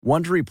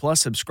Wondery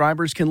Plus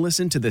subscribers can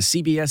listen to the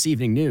CBS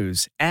Evening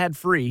News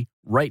ad-free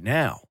right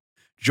now.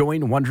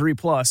 Join Wondery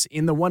Plus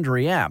in the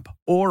Wondery app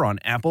or on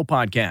Apple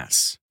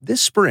Podcasts.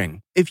 This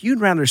spring, if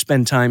you'd rather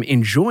spend time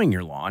enjoying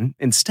your lawn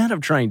instead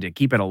of trying to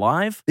keep it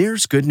alive,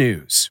 there's good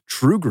news.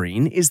 True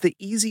Green is the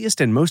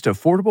easiest and most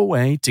affordable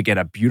way to get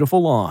a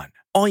beautiful lawn.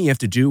 All you have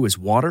to do is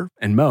water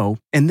and mow,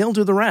 and they'll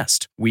do the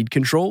rest. Weed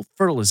control,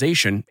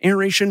 fertilization,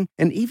 aeration,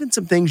 and even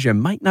some things you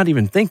might not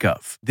even think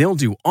of. They'll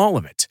do all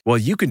of it, while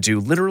you can do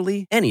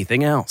literally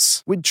anything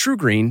else. With True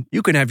Green,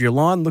 you can have your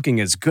lawn looking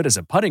as good as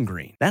a putting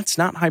green. That's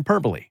not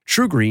hyperbole.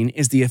 True Green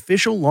is the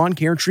official lawn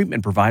care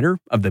treatment provider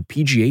of the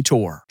PGA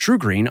Tour. True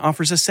Green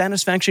offers a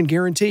satisfaction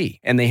guarantee,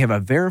 and they have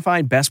a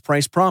verified best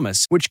price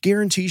promise, which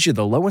guarantees you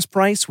the lowest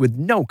price with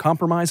no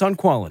compromise on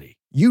quality.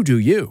 You do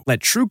you. Let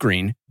True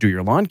Green do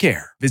your lawn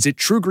care. Visit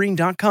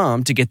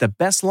TrueGreen.com to get the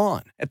best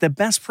lawn at the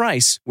best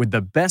price with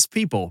the best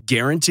people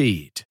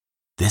guaranteed.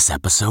 This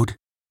episode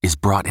is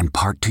brought in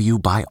part to you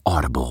by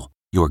Audible,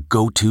 your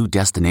go-to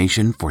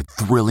destination for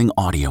thrilling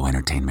audio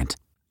entertainment.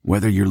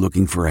 Whether you're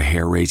looking for a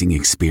hair-raising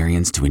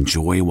experience to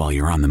enjoy while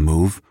you're on the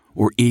move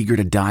or eager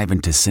to dive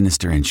into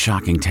sinister and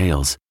shocking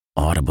tales,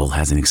 Audible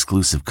has an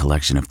exclusive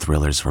collection of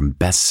thrillers from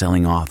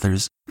best-selling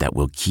authors that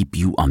will keep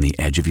you on the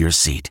edge of your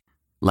seat.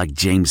 Like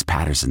James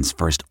Patterson's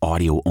first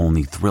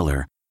audio-only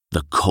thriller,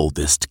 The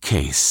Coldest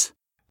Case.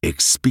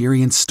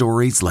 Experience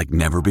stories like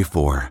never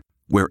before,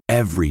 where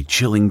every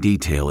chilling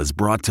detail is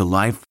brought to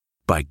life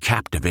by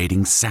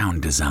captivating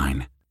sound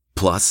design.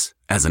 Plus,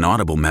 as an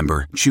Audible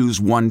member, choose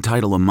one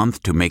title a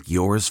month to make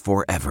yours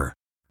forever.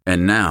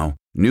 And now,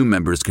 new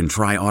members can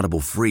try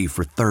Audible free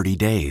for 30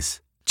 days.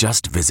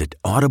 Just visit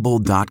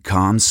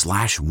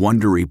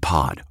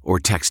audible.com/WonderyPod or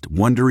text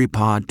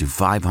WonderyPod to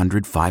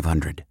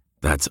 500-500.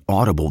 That's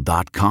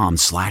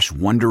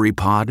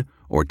audible.com/WonderyPod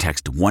or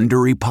text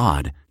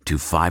WonderyPod to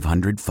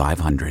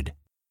 500-500.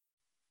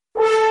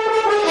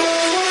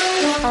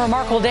 A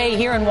remarkable day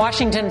here in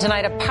Washington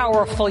tonight. A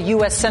powerful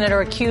U.S. senator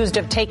accused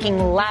of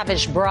taking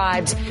lavish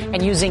bribes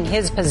and using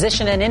his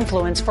position and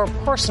influence for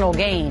personal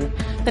gain.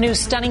 The new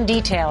stunning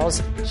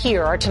details.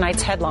 Here are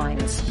tonight's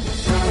headlines.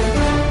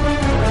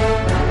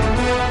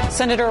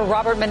 Senator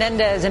Robert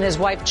Menendez and his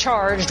wife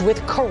charged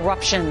with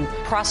corruption.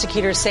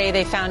 Prosecutors say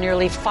they found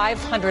nearly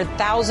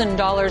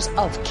 $500,000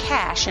 of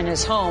cash in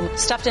his home,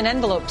 stuffed in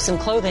envelopes and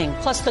clothing,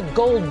 plus the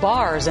gold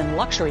bars and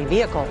luxury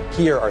vehicle.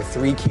 Here are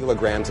 3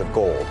 kilograms of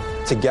gold,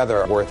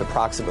 together worth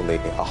approximately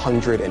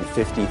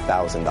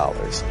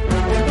 $150,000.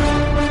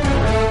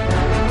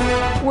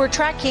 We're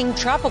tracking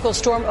Tropical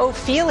Storm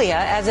Ophelia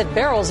as it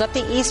barrels up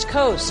the East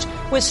Coast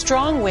with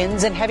strong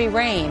winds and heavy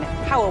rain.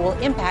 How it will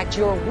impact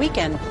your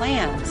weekend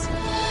plans.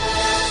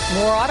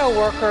 More auto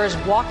workers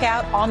walk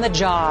out on the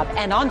job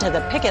and onto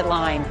the picket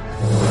line.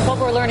 What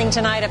we're learning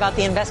tonight about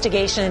the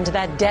investigation into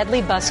that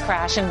deadly bus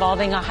crash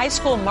involving a high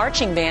school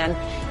marching band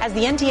as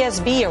the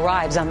NTSB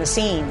arrives on the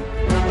scene.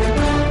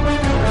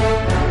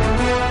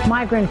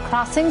 Migrant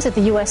crossings at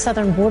the U.S.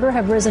 southern border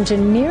have risen to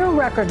near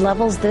record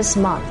levels this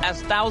month.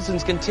 As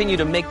thousands continue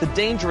to make the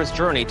dangerous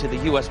journey to the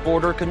U.S.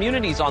 border,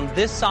 communities on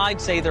this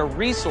side say their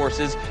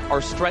resources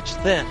are stretched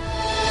thin.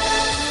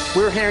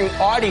 We're hearing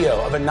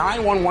audio of a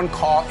 911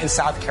 call in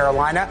South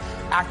Carolina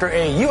after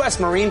a U.S.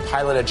 Marine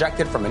pilot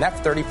ejected from an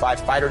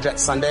F-35 fighter jet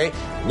Sunday,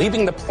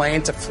 leaving the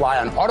plane to fly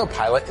on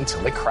autopilot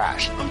until it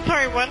crashed. I'm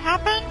sorry, what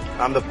happened?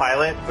 I'm the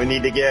pilot. We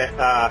need to get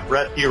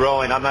rescue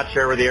rolling. I'm not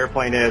sure where the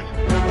airplane is.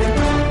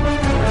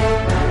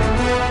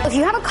 If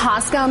you have a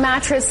Costco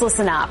mattress,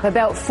 listen up.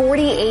 About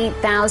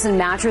 48,000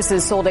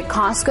 mattresses sold at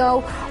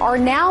Costco are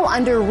now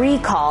under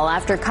recall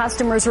after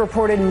customers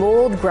reported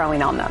mold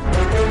growing on them.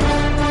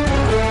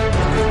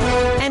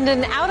 And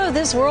an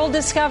out-of-this-world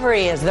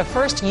discovery as the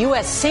first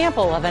U.S.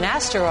 sample of an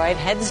asteroid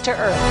heads to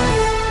Earth.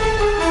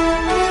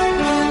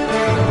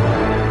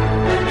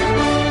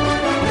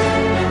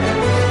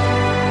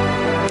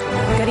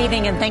 Good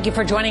evening, and thank you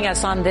for joining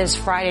us on this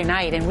Friday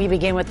night. And we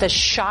begin with the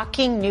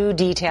shocking new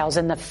details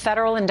in the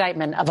federal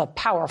indictment of a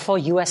powerful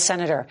U.S.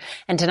 senator.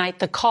 And tonight,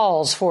 the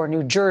calls for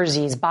New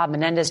Jersey's Bob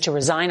Menendez to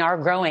resign are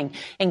growing,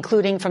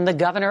 including from the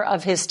governor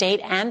of his state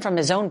and from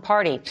his own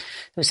party,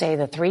 who say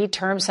the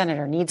 3-term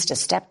senator needs to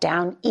step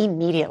down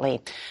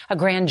immediately. A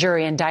grand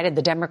jury indicted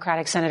the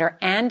Democratic senator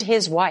and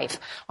his wife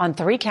on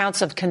 3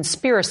 counts of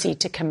conspiracy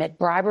to commit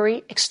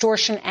bribery,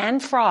 extortion,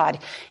 and fraud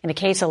in a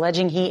case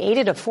alleging he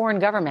aided a foreign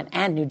government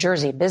and New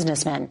Jersey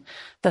businessmen.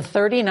 The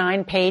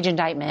 39-page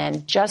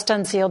indictment, just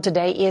unsealed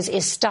today, is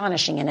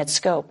astonishing in its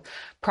scope.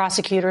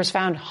 Prosecutors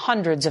found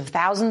hundreds of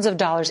thousands of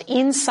dollars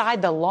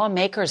inside the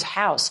lawmaker's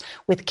house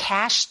with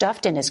cash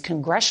stuffed in his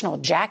congressional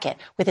jacket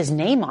with his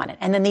name on it,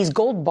 and then these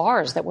gold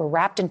bars that were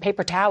wrapped in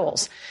paper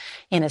towels.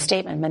 In a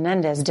statement,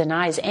 Menendez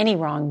denies any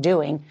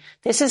wrongdoing.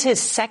 This is his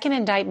second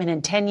indictment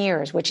in 10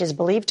 years, which is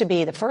believed to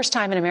be the first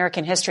time in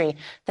American history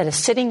that a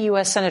sitting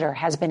U.S. senator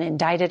has been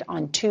indicted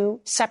on 2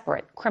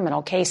 separate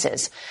criminal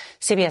cases.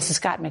 CBS's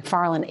Scott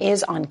McFarland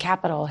is on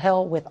Capitol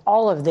Hill with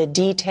all of the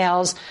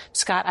details.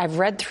 Scott, I've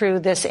read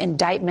through this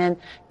indictment.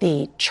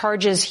 The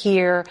charges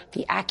here,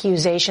 the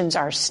accusations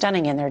are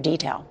stunning in their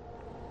detail.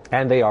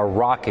 And they are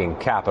rocking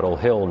Capitol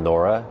Hill,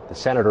 Norah. The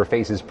senator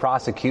faces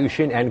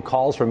prosecution and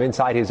calls from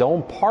inside his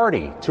own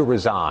party to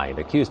resign,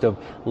 accused of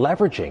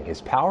leveraging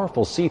his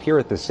powerful seat here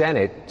at the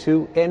Senate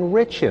to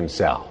enrich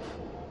himself.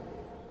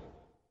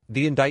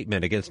 The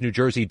indictment against New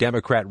Jersey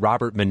Democrat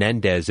Robert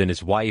Menendez and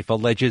his wife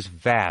alleges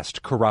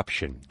vast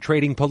corruption,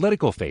 trading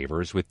political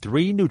favors with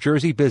 3 New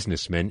Jersey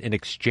businessmen in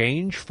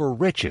exchange for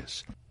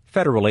riches.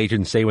 Federal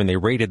agents say when they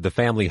raided the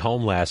family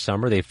home last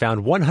summer, they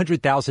found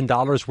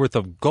 $100,000 worth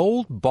of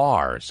gold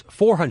bars,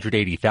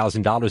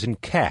 $480,000 in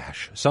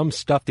cash, some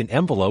stuffed in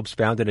envelopes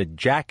found in a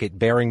jacket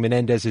bearing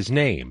Menendez's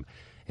name.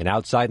 And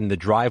outside in the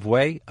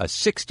driveway, a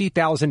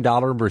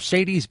 $60,000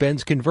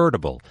 Mercedes-Benz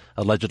convertible,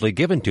 allegedly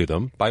given to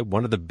them by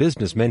one of the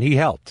businessmen he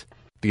helped.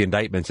 The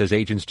indictment says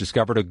agents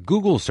discovered a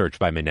Google search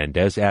by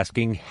Menendez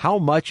asking how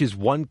much is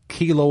 1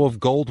 kilo of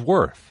gold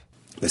worth.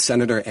 The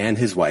senator and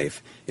his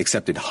wife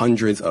accepted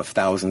hundreds of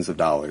thousands of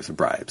dollars of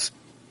bribes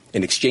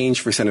in exchange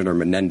for Senator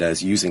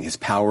Menendez using his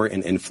power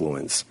and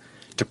influence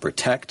to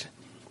protect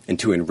and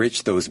to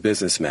enrich those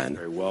businessmen.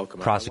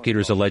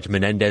 Prosecutors allege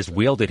Menendez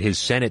wielded his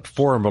Senate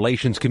Foreign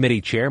Relations Committee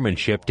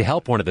chairmanship to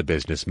help one of the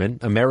businessmen,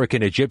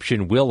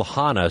 American-Egyptian Will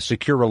Hanna,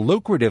 secure a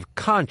lucrative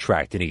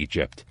contract in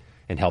Egypt,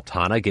 and helped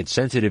Hanna get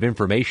sensitive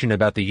information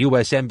about the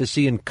U.S.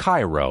 Embassy in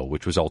Cairo,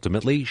 which was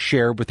ultimately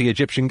shared with the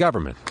Egyptian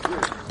government.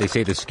 They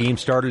say the scheme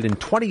started in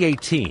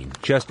 2018,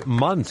 just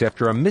months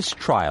after a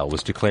mistrial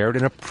was declared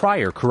in a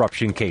prior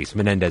corruption case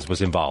Menendez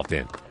was involved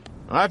in.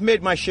 I've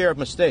made my share of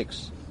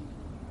mistakes,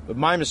 but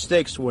my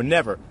mistakes were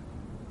never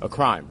a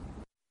crime.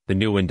 The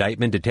new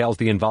indictment details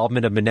the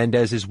involvement of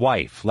Menendez's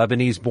wife,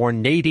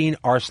 Lebanese-born Nadine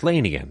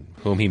Arslanian,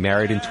 whom he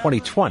married in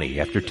 2020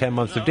 after 10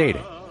 months of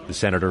dating. The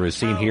senator is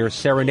seen here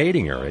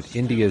serenading her at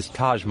India's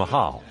Taj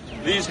Mahal.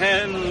 These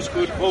hands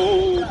could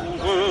hold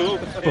the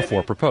world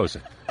before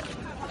proposing.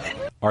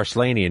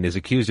 Arslanian is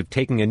accused of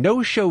taking a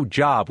no-show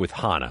job with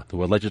Hanna,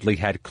 who allegedly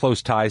had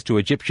close ties to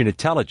Egyptian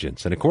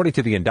intelligence. And according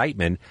to the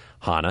indictment,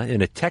 Hanna,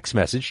 in a text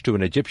message to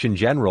an Egyptian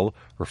general,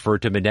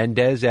 referred to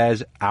Menendez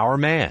as our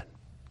man.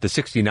 The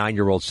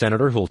 69-year-old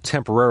senator, who will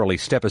temporarily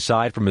step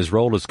aside from his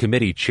role as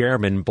committee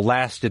chairman,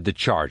 blasted the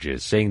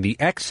charges, saying the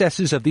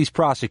excesses of these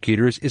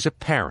prosecutors is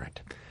apparent.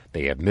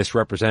 They have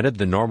misrepresented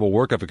the normal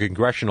work of a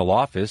congressional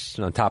office.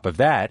 On top of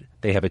that,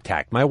 they have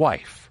attacked my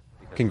wife.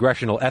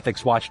 Congressional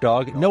ethics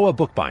watchdog Noah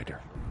Bookbinder.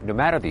 No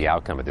matter the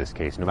outcome of this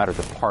case, no matter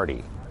the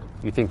party,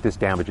 you think this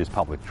damages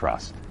public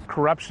trust?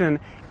 Corruption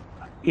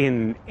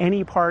in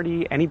any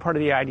party of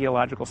the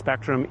ideological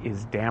spectrum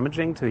is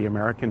damaging to the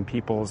American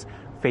people's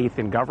faith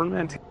in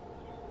government.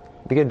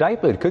 The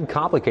indictment could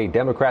complicate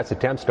Democrats'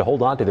 attempts to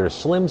hold on to their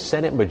slim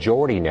Senate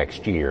majority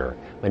next year.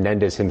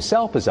 Menendez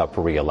himself is up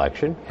for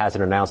re-election,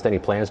 hasn't announced any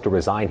plans to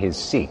resign his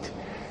seat.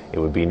 It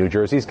would be New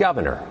Jersey's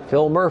governor,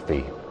 Phil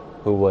Murphy,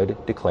 who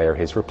would declare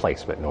his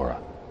replacement,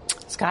 Norah.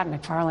 Scott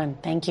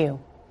McFarland, thank you.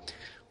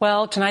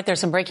 Well, tonight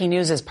there's some breaking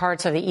news as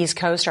parts of the East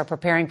Coast are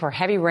preparing for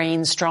heavy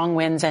rains, strong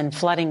winds, and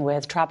flooding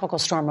with Tropical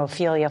Storm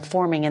Ophelia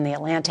forming in the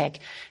Atlantic.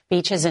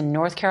 Beaches in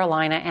North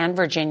Carolina and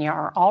Virginia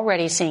are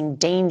already seeing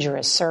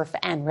dangerous surf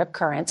and rip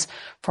currents.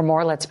 For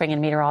more, let's bring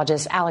in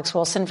meteorologist Alex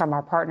Wilson from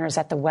our partners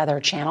at the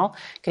Weather Channel.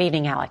 Good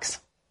evening, Alex.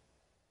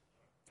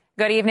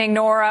 Good evening,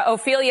 Norah.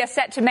 Ophelia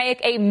set to make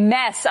a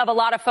mess of a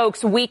lot of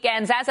folks'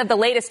 weekends. As of the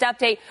latest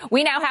update,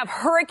 we now have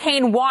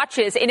hurricane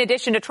watches in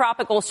addition to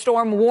tropical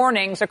storm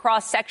warnings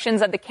across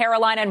sections of the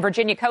Carolina and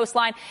Virginia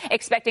coastline,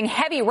 expecting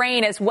heavy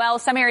rain as well.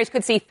 Some areas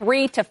could see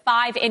 3 to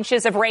 5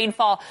 inches of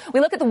rainfall. We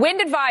look at the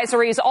wind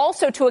advisories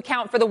also to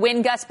account for the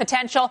wind gust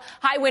potential.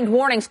 High wind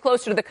warnings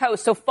closer to the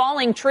coast, so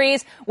falling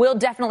trees will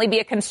definitely be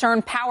a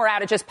concern. Power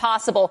outages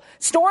possible.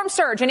 Storm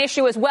surge an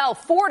issue as well,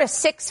 4 to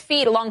 6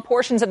 feet along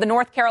portions of the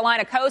North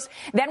Carolina coast.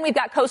 Then we've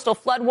got coastal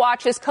flood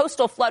watches,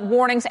 coastal flood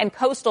warnings, and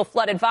coastal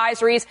flood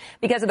advisories.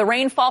 Because of the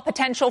rainfall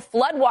potential,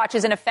 flood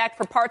watches in effect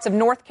for parts of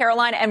North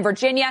Carolina and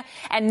Virginia.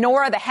 And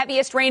Norah, the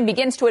heaviest rain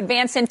begins to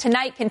advance in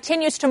tonight,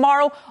 continues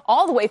tomorrow,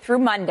 all the way through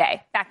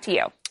Monday. Back to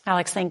you.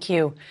 Alex, thank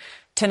you.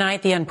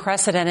 Tonight, the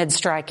unprecedented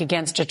strike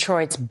against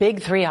Detroit's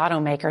big 3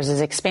 automakers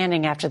is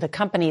expanding after the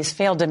companies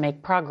failed to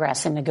make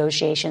progress in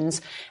negotiations.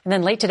 And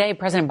then late today,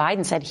 President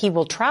Biden said he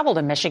will travel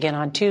to Michigan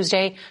on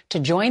Tuesday to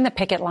join the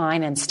picket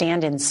line and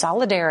stand in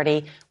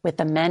solidarity with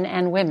the men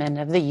and women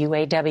of the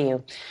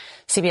UAW.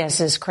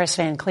 CBS's Chris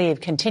Van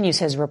Cleve continues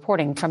his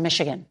reporting from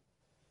Michigan.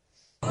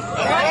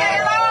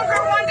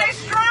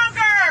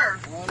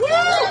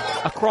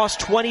 Across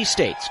 20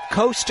 states,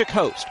 coast to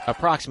coast,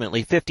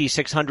 approximately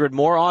 5,600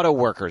 more auto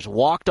workers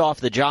walked off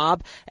the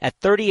job at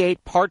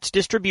 38 parts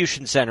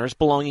distribution centers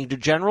belonging to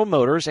General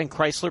Motors and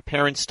Chrysler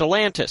parent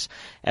Stellantis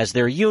as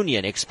their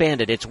union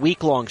expanded its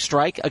week-long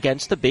strike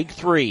against the Big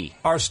Three.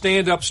 Our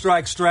stand-up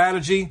strike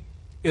strategy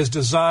is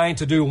designed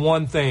to do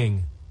one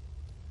thing: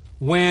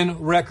 win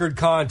record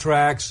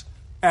contracts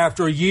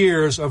after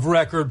years of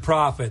record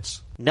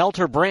profits.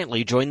 Nelter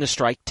Brantley joined the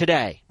strike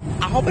today.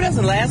 I hope it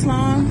doesn't last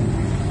long.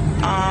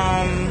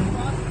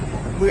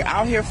 We're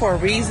out here for a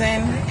reason,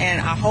 and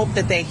I hope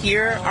that they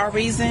hear our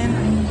reason.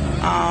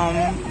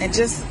 and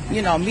just,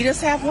 meet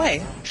us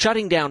halfway.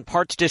 Shutting down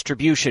parts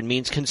distribution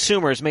means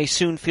consumers may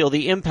soon feel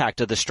the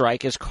impact of the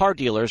strike as car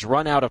dealers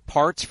run out of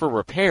parts for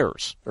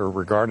repairs. They're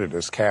regarded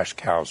as cash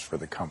cows for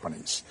the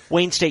companies.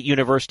 Wayne State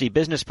University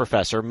business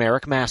professor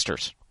Merrick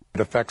Masters. It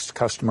affects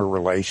customer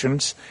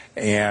relations,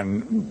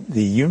 and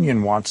the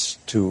union wants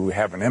to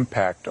have an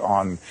impact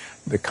on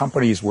the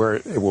companies where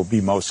it will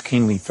be most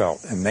keenly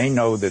felt, and they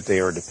know that they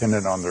are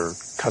dependent on their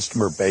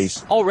customer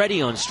base.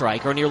 Already on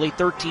strike are nearly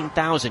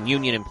 13,000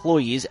 union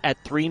employees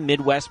at 3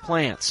 Midwest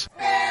plants.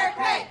 Fair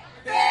pay,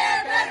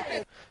 fair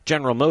benefits.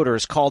 General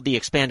Motors called the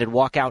expanded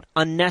walkout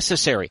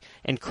unnecessary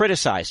and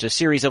criticized a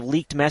series of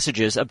leaked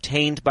messages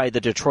obtained by the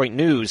Detroit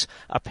News,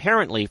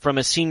 apparently from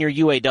a senior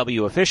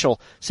UAW official,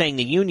 saying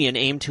the union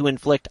aimed to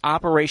inflict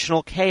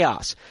operational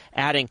chaos,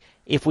 adding,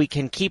 "If we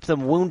can keep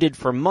them wounded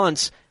for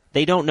months,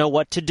 they don't know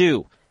what to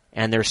do,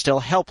 and they're still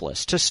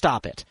helpless to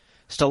stop it."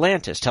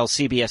 Stellantis tells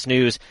CBS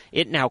News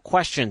it now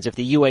questions if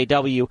the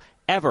UAW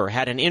ever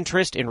had an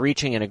interest in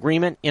reaching an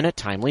agreement in a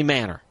timely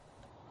manner.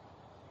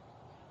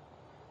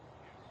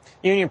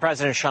 Union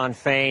President Shawn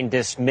Fain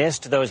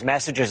dismissed those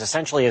messages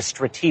essentially as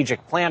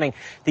strategic planning.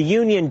 The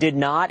union did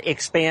not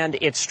expand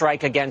its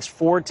strike against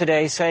Ford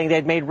today, saying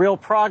they'd made real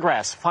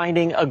progress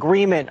finding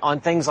agreement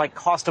on things like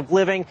cost of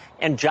living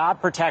and job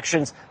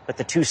protections, but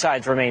the two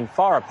sides remain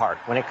far apart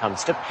when it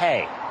comes to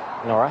pay.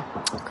 Norah?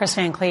 Chris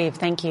Van Cleve,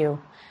 thank you.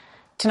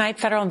 Tonight,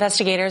 federal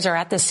investigators are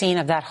at the scene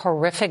of that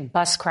horrific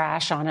bus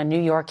crash on a New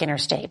York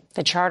interstate.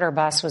 The charter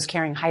bus was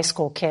carrying high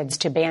school kids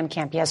to band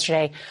camp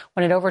yesterday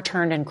when it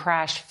overturned and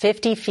crashed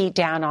 50 feet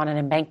down on an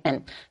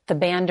embankment. The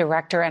band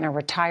director and a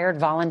retired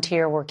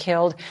volunteer were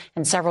killed,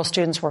 and several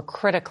students were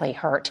critically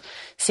hurt.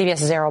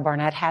 CBS's Errol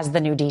Barnett has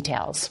the new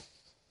details.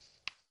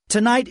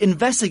 Tonight,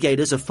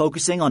 investigators are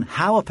focusing on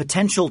how a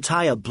potential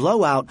tire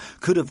blowout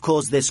could have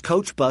caused this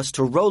coach bus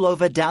to roll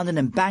over down an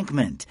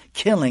embankment,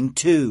 killing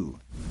two.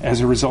 As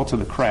a result of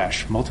the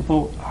crash,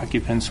 multiple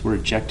occupants were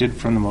ejected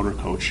from the motor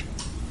coach,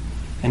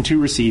 and two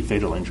received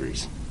fatal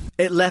injuries.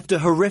 It left a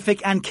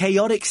horrific and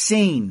chaotic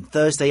scene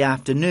Thursday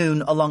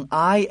afternoon along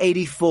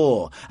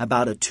I-84,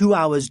 about a 2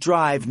 hours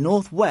drive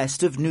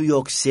northwest of New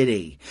York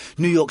City.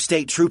 New York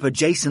State Trooper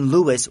Jason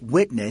Lewis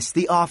witnessed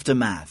the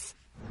aftermath.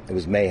 It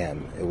was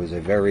mayhem. It was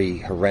a very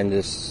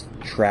horrendous,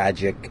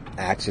 tragic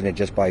accident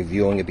just by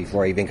viewing it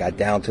before I even got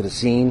down to the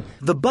scene.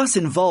 The bus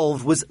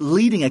involved was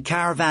leading a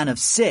caravan of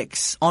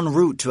 6 en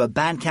route to a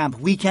band camp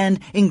weekend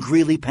in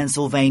Greeley,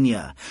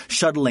 Pennsylvania,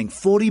 shuttling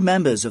 40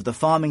 members of the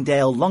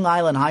Farmingdale Long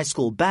Island High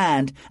School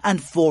band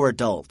and 4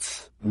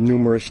 adults.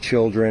 Numerous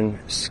children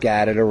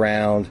scattered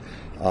around,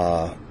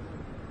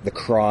 the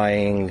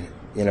crying,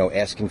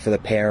 asking for the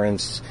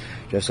parents,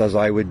 just as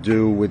I would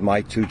do with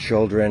my 2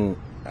 children.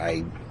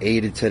 I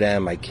aided to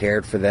them, I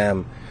cared for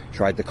them,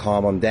 tried to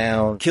calm them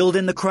down. Killed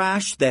in the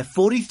crash, their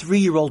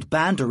 43-year-old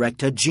band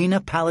director Gina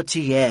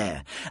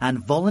Pelletier and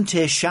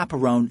volunteer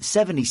chaperone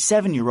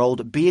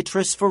 77-year-old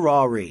Beatrice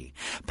Ferrari.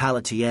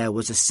 Pelletier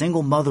was a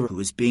single mother who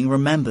is being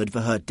remembered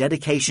for her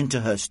dedication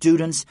to her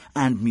students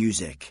and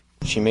music.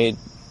 She made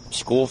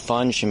school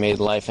fun, she made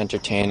life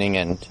entertaining,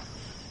 and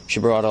she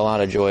brought a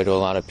lot of joy to a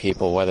lot of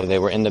people, whether they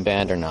were in the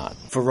band or not.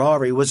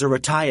 Ferrari was a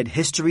retired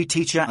history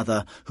teacher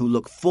who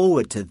looked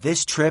forward to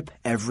this trip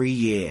every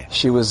year.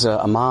 She was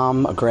a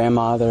mom, a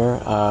grandmother,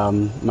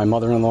 my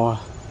mother-in-law.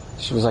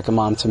 She was like a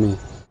mom to me.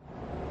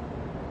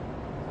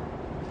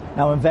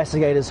 Now,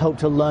 investigators hope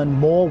to learn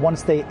more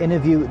once they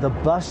interview the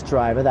bus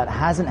driver. That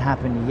hasn't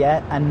happened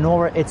yet. And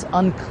Norah, it's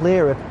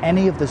unclear if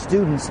any of the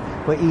students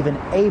were even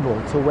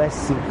able to wear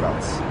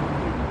seatbelts.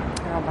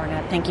 Errol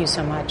Barnett, thank you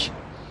so much.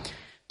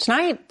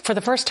 Tonight, for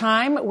the first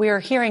time, we're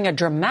hearing a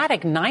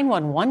dramatic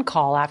 911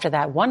 call after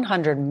that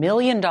 $100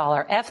 million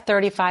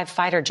F-35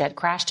 fighter jet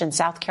crashed in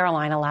South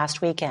Carolina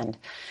last weekend.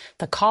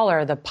 The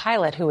caller, the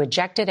pilot who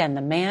ejected, and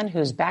the man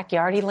whose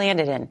backyard he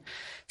landed in.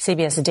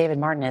 CBS's David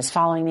Martin is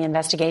following the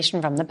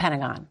investigation from the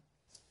Pentagon.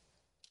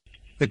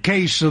 The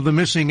case of the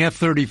missing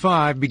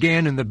F-35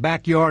 began in the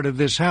backyard of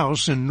this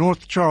house in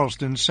North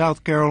Charleston,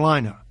 South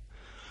Carolina,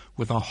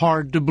 with a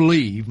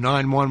hard-to-believe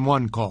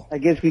 911 call. I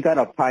guess we got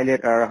a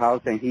pilot at our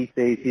house, and he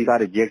says he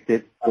got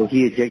ejected, so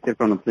he ejected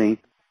from the plane.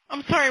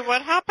 I'm sorry,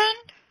 what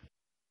happened?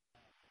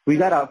 We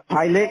got a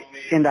pilot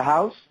in the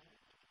house,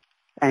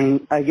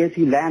 and I guess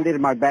he landed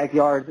in my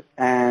backyard,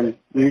 and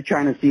we were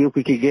trying to see if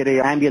we could get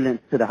an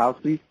ambulance to the house,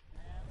 please.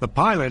 The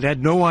pilot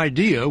had no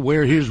idea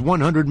where his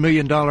 $100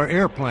 million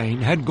airplane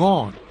had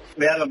gone.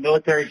 We had a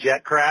military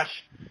jet crash.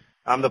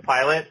 I'm the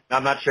pilot.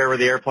 I'm not sure where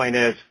the airplane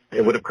is.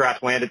 It would have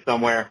crash-landed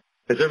somewhere.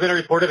 Has there been a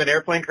report of an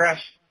airplane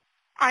crash?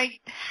 I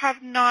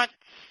have not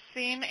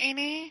seen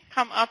any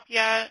come up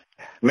yet.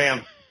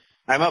 Ma'am,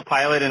 I'm a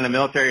pilot in a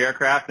military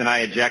aircraft, and I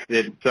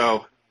ejected,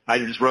 so I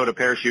just rode a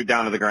parachute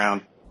down to the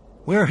ground.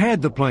 Where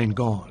had the plane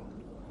gone?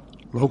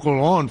 Local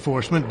law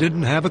enforcement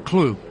didn't have a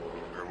clue.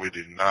 We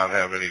did not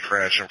have any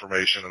crash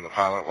information, and the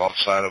pilot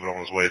lost sight of it on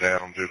his way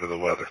down due to the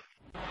weather.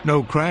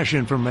 No crash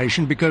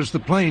information because the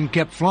plane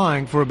kept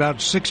flying for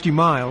about 60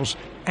 miles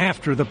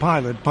after the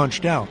pilot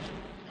punched out.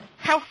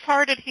 How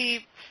far did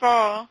he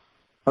fall?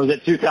 I was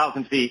at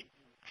 2,000 feet.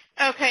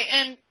 Okay,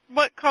 and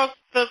what caused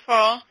the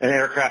fall? An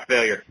aircraft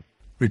failure.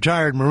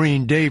 Retired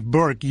Marine Dave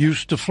Burke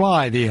used to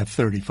fly the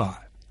F-35.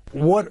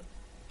 What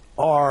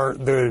are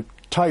the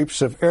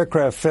types of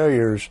aircraft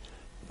failures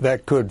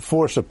that could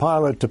force a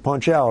pilot to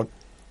punch out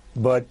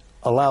but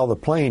allow the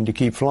plane to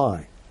keep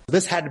flying?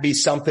 This had to be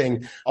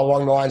something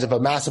along the lines of a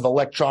massive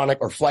electronic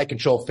or flight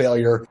control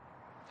failure.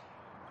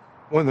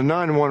 When the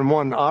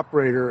 911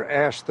 operator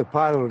asked the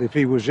pilot if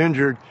he was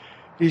injured,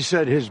 he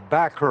said his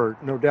back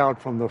hurt, no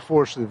doubt from the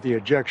force of the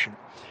ejection.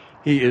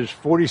 He is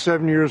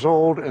 47 years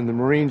old, and the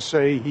Marines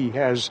say he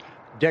has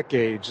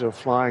decades of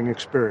flying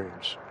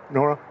experience.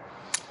 Norah?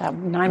 That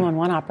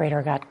 911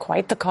 operator got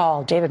quite the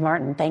call. David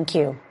Martin, thank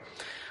you.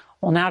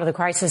 Well, now to the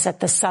crisis at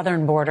the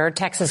southern border.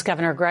 Texas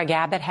Governor Greg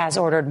Abbott has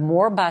ordered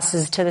more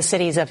buses to the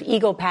cities of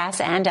Eagle Pass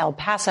and El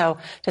Paso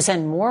to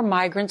send more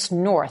migrants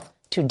north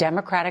to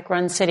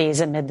Democratic-run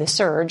cities amid the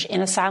surge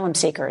in asylum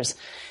seekers.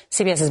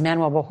 CBS's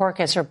Manuel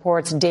Bojorquez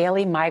reports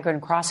daily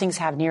migrant crossings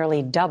have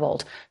nearly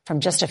doubled from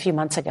just a few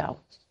months ago.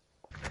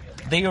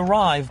 They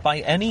arrive by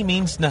any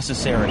means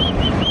necessary,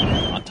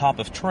 on top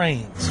of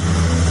trains,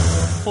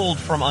 pulled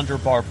from under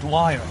barbed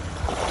wire,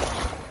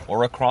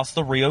 or across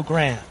the Rio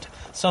Grande,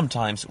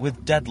 sometimes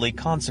with deadly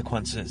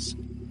consequences.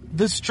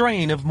 The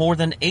strain of more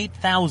than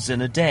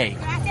 8,000 a day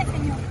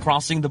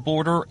crossing the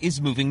border is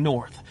moving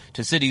north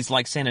to cities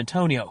like San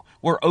Antonio,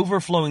 where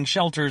overflowing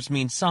shelters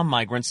mean some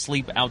migrants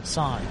sleep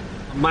outside.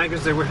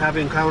 Migrants that we have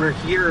encountered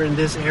here in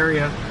this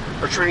area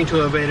are trying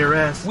to evade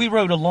arrest. We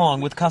rode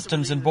along with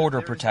Customs and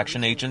Border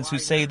Protection agents who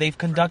say they've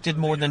conducted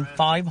more than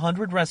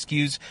 500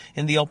 rescues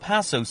in the El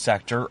Paso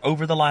sector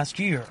over the last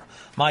year.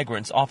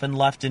 Migrants often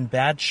left in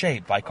bad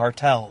shape by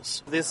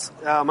cartels. These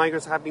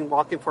migrants have been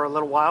walking for a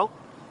little while,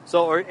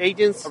 so our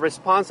agents'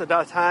 response at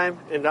that time,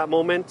 in that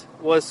moment,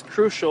 was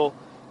crucial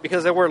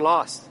because they were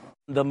lost.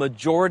 The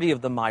majority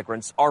of the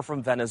migrants are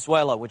from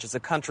Venezuela, which is a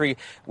country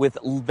with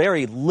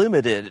very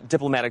limited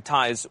diplomatic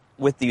ties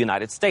with the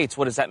United States.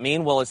 What does that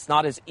mean? Well, it's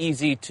not as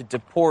easy to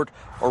deport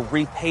or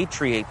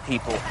repatriate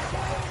people.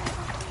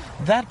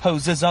 That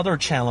poses other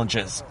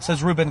challenges,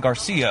 says Ruben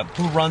Garcia,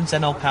 who runs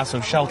an El Paso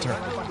shelter.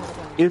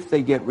 If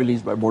they get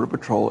released by Border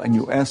Patrol and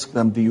you ask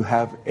them, do you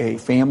have a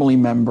family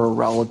member,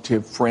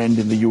 relative, friend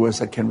in the U.S.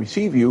 that can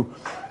receive you,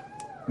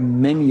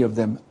 many of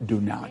them do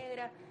not.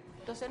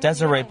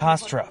 Desiree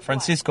Pastra,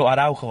 Francisco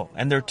Araujo,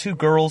 and their 2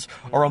 girls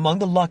are among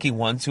the lucky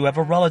ones who have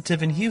a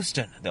relative in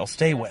Houston they'll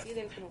stay with.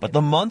 But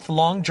the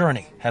month-long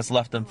journey has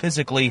left them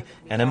physically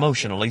and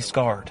emotionally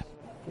scarred.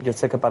 Yo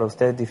sé que para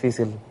usted es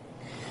difícil.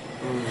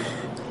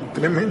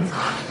 Tremendo.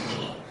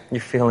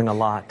 You're feeling a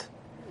lot.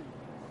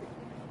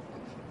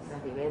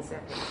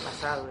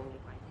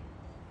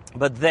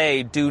 But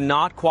they do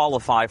not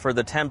qualify for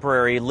the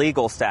temporary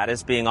legal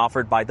status being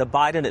offered by the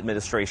Biden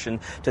administration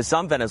to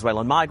some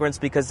Venezuelan migrants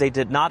because they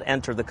did not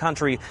enter the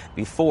country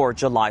before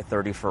July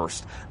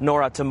 31st.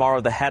 Norah,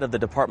 tomorrow the head of the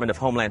Department of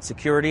Homeland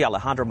Security,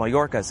 Alejandro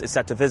Mayorkas, is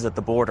set to visit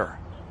the border.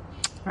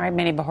 All right,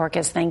 Manny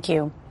Bojorquez, thank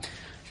you.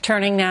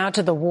 Turning now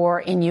to the war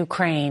in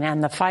Ukraine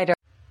and the fight.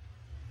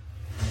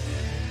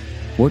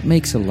 What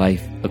makes a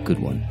life a good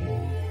one?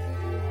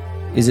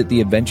 Is it the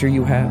adventure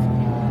you have?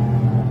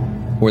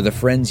 Or the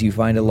friends you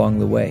find along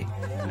the way?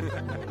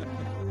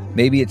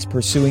 Maybe it's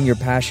pursuing your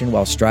passion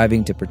while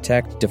striving to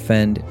protect,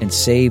 defend, and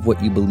save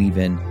what you believe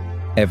in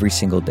every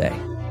single day.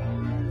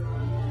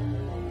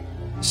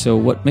 So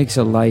what makes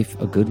a life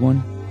a good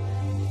one?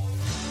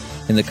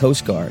 In the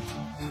Coast Guard,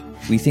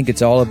 we think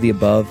it's all of the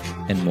above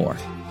and more.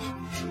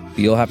 But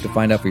you'll have to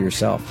find out for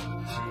yourself.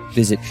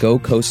 Visit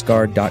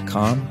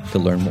gocoastguard.com to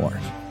learn more.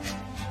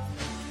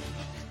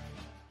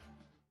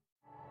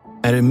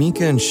 At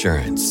Amica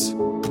Insurance,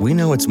 we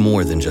know it's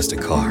more than just a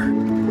car.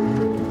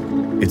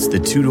 It's the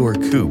 2-door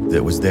coupe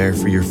that was there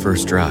for your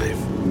first drive.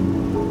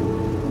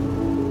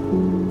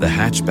 The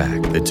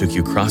hatchback that took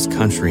you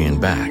cross-country and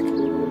back.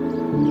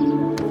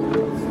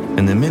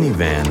 And the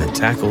minivan that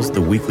tackles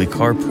the weekly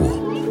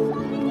carpool.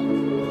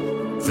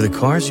 For the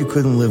cars you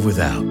couldn't live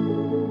without,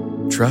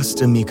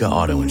 trust Amica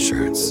Auto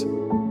Insurance.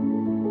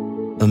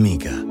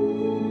 Amica.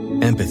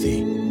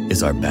 Empathy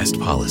is our best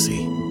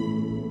policy.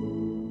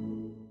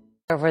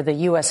 Over the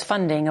U.S.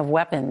 funding of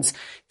weapons.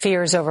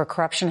 Fears over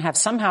corruption have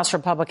some House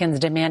Republicans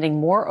demanding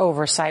more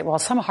oversight, while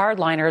some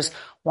hardliners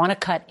want to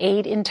cut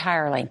aid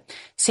entirely.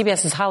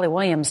 CBS's Holly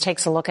Williams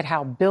takes a look at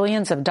how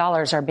billions of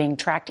dollars are being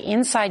tracked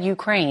inside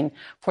Ukraine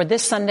for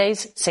this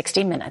Sunday's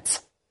 60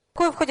 Minutes.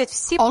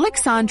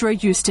 Oleksandra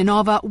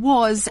Ustinova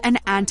was an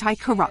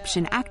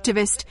anti-corruption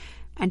activist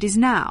and is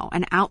now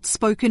an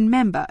outspoken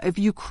member of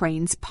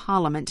Ukraine's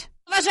parliament.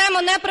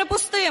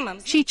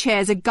 She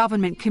chairs a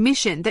government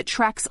commission that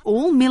tracks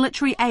all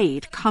military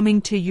aid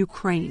coming to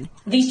Ukraine.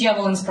 These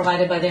javelins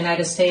provided by the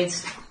United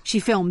States. She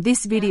filmed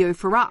this video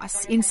for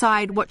us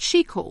inside what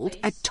she called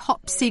a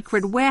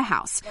top-secret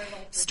warehouse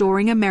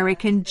storing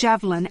American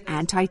Javelin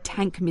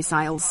anti-tank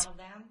missiles.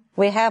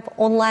 We have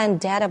online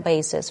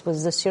databases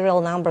with the serial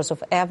numbers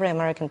of every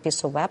American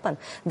piece of weapon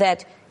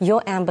that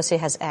your embassy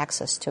has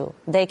access to.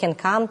 They can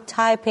come,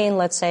 type in,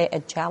 let's say,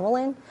 a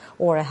Javelin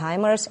or a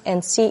HIMARS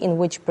and see in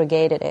which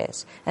brigade it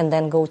is, and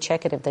then go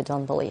check it if they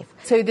don't believe.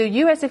 So the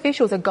U.S.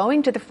 officials are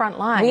going to the front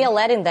line? We are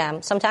letting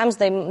them. Sometimes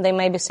they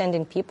may be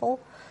sending people.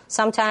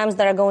 Sometimes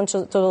they're going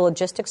to the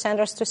logistics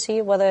centers to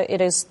see whether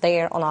it is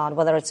there or not,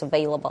 whether it's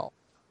available.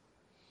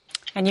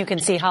 And you can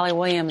see Holly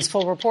Williams'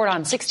 full report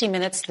on 60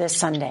 Minutes this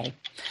Sunday.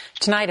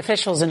 Tonight,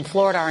 officials in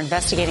Florida are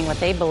investigating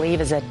what they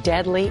believe is a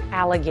deadly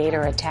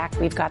alligator attack.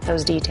 We've got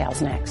those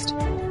details next.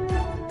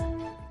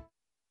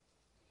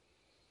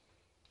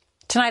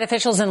 Tonight,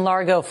 officials in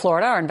Largo,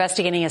 Florida are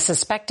investigating a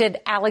suspected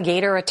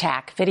alligator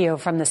attack. Video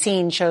from the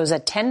scene shows a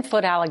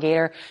 10-foot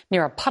alligator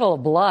near a puddle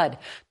of blood.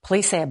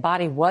 Police say a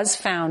body was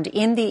found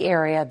in the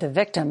area. The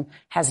victim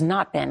has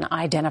not been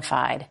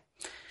identified.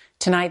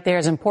 Tonight,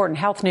 there's important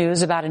health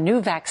news about a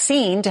new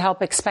vaccine to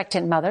help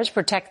expectant mothers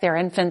protect their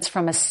infants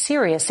from a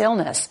serious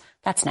illness.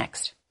 That's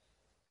next.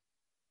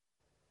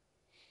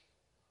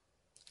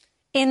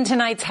 In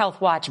tonight's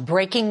Health Watch,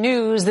 breaking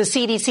news. The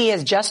CDC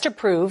has just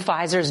approved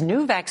Pfizer's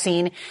new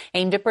vaccine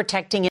aimed at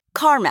protecting.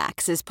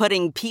 CarMax is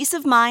putting peace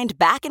of mind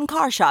back in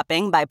car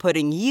shopping by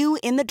putting you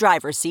in the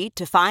driver's seat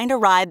to find a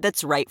ride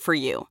that's right for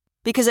you.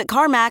 Because at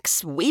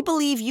CarMax, we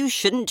believe you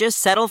shouldn't just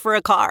settle for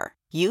a car.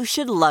 You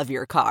should love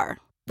your car.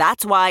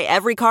 That's why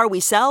every car we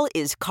sell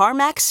is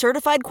CarMax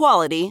certified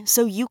quality,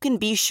 so you can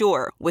be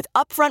sure with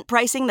upfront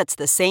pricing that's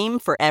the same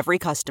for every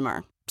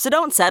customer. So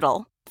don't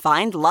settle.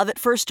 Find love at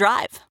first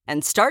drive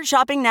and start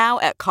shopping now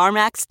at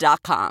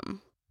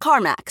CarMax.com.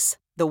 CarMax,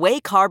 the way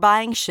car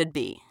buying should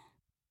be.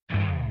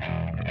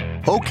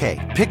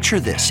 Okay, picture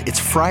this. It's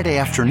Friday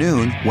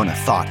afternoon when a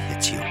thought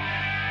hits you.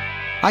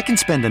 I can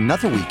spend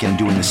another weekend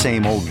doing the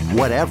same old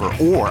whatever,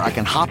 or I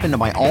can hop into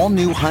my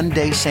all-new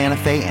Hyundai Santa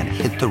Fe and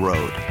hit the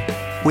road.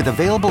 With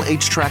available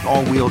H-Track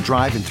all-wheel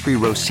drive and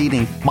 3-row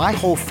seating, my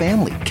whole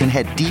family can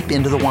head deep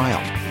into the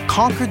wild.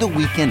 Conquer the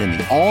weekend in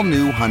the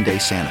all-new Hyundai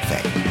Santa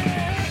Fe.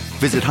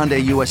 Visit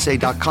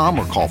HyundaiUSA.com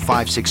or call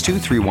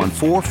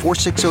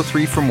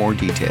 562-314-4603 for more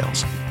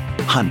details.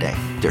 Hyundai,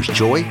 there's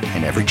joy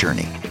in every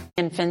journey.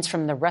 Infants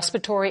from the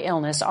respiratory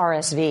illness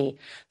RSV.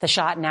 The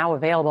shot, now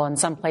available in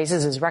some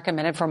places, is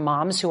recommended for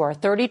moms who are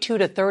 32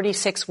 to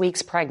 36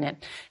 weeks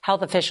pregnant.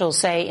 Health officials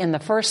say in the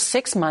first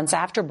 6 months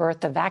after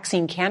birth, the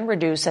vaccine can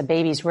reduce a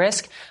baby's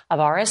risk of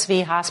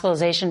RSV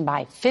hospitalization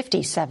by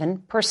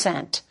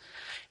 57%.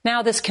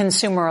 Now, this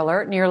consumer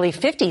alert. Nearly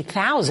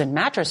 50,000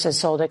 mattresses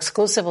sold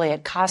exclusively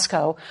at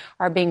Costco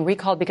are being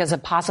recalled because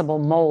of possible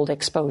mold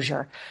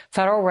exposure.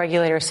 Federal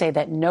regulators say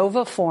that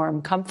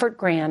NovaForm Comfort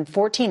Grand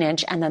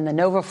 14-inch and then the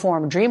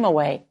NovaForm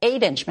Dreamaway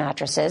 8-inch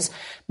mattresses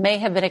may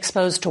have been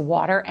exposed to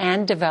water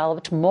and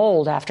developed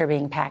mold after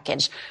being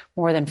packaged.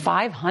 More than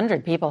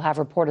 500 people have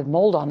reported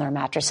mold on their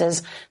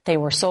mattresses. They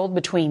were sold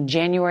between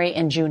January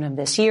and June of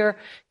this year.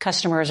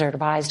 Customers are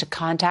advised to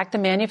contact the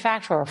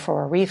manufacturer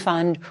for a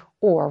refund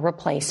or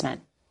replacement.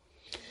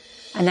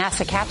 A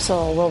NASA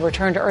capsule will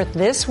return to Earth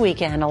this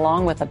weekend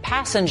along with a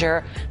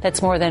passenger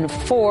that's more than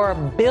 4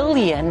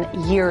 billion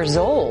years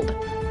old.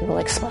 We'll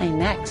explain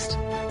next.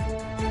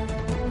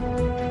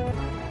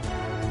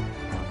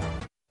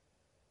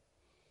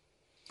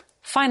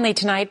 Finally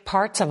tonight,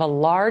 parts of a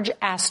large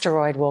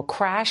asteroid will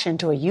crash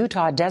into a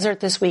Utah desert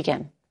this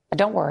weekend. But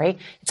don't worry,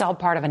 it's all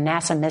part of a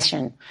NASA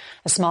mission.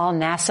 A small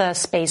NASA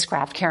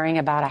spacecraft carrying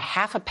about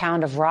 0.5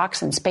 pound of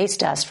rocks and space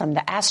dust from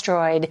the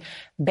asteroid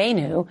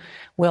Bennu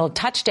will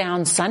touch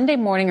down Sunday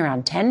morning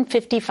around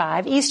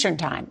 10:55 Eastern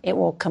Time. It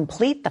will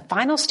complete the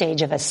final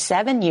stage of a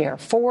 7-year,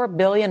 4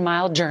 billion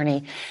mile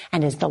journey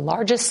and is the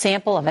largest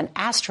sample of an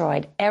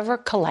asteroid ever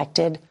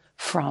collected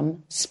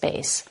from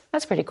space.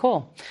 That's pretty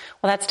cool.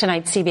 Well, that's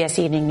tonight's CBS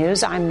Evening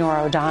News. I'm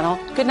Norah O'Donnell.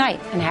 Good night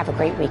and have a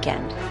great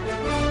weekend.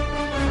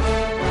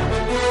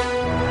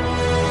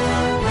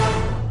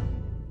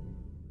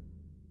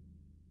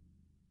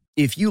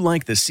 If you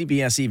like the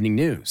CBS Evening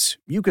News,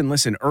 you can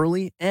listen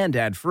early and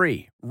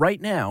ad-free right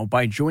now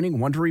by joining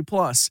Wondery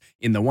Plus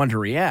in the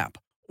Wondery app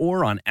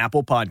or on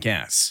Apple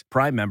Podcasts.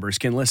 Prime members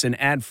can listen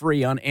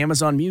ad-free on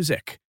Amazon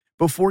Music.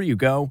 Before you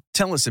go,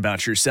 tell us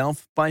about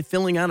yourself by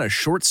filling out a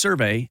short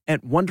survey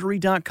at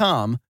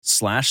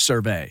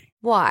Wondery.com/survey.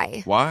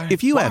 Why?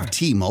 If you have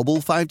T-Mobile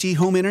 5G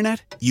home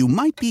internet, you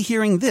might be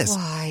hearing this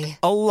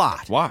a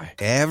lot. Why?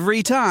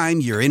 Every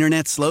time your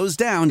internet slows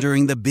down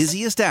during the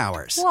busiest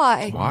hours.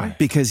 Why?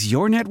 Because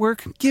your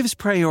network gives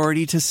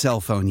priority to cell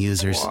phone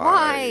users.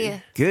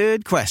 Why?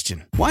 Good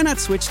question. Why not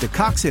switch to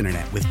Cox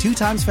Internet with 2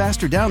 times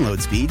faster download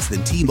speeds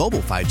than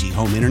T-Mobile 5G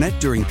home internet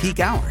during peak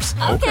hours?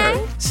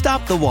 Okay.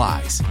 Stop the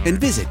whys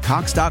and visit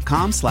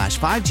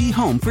Cox.com/5G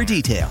home for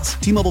details.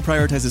 T-Mobile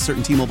prioritizes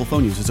certain T-Mobile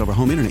phone users over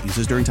home internet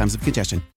users during times of congestion.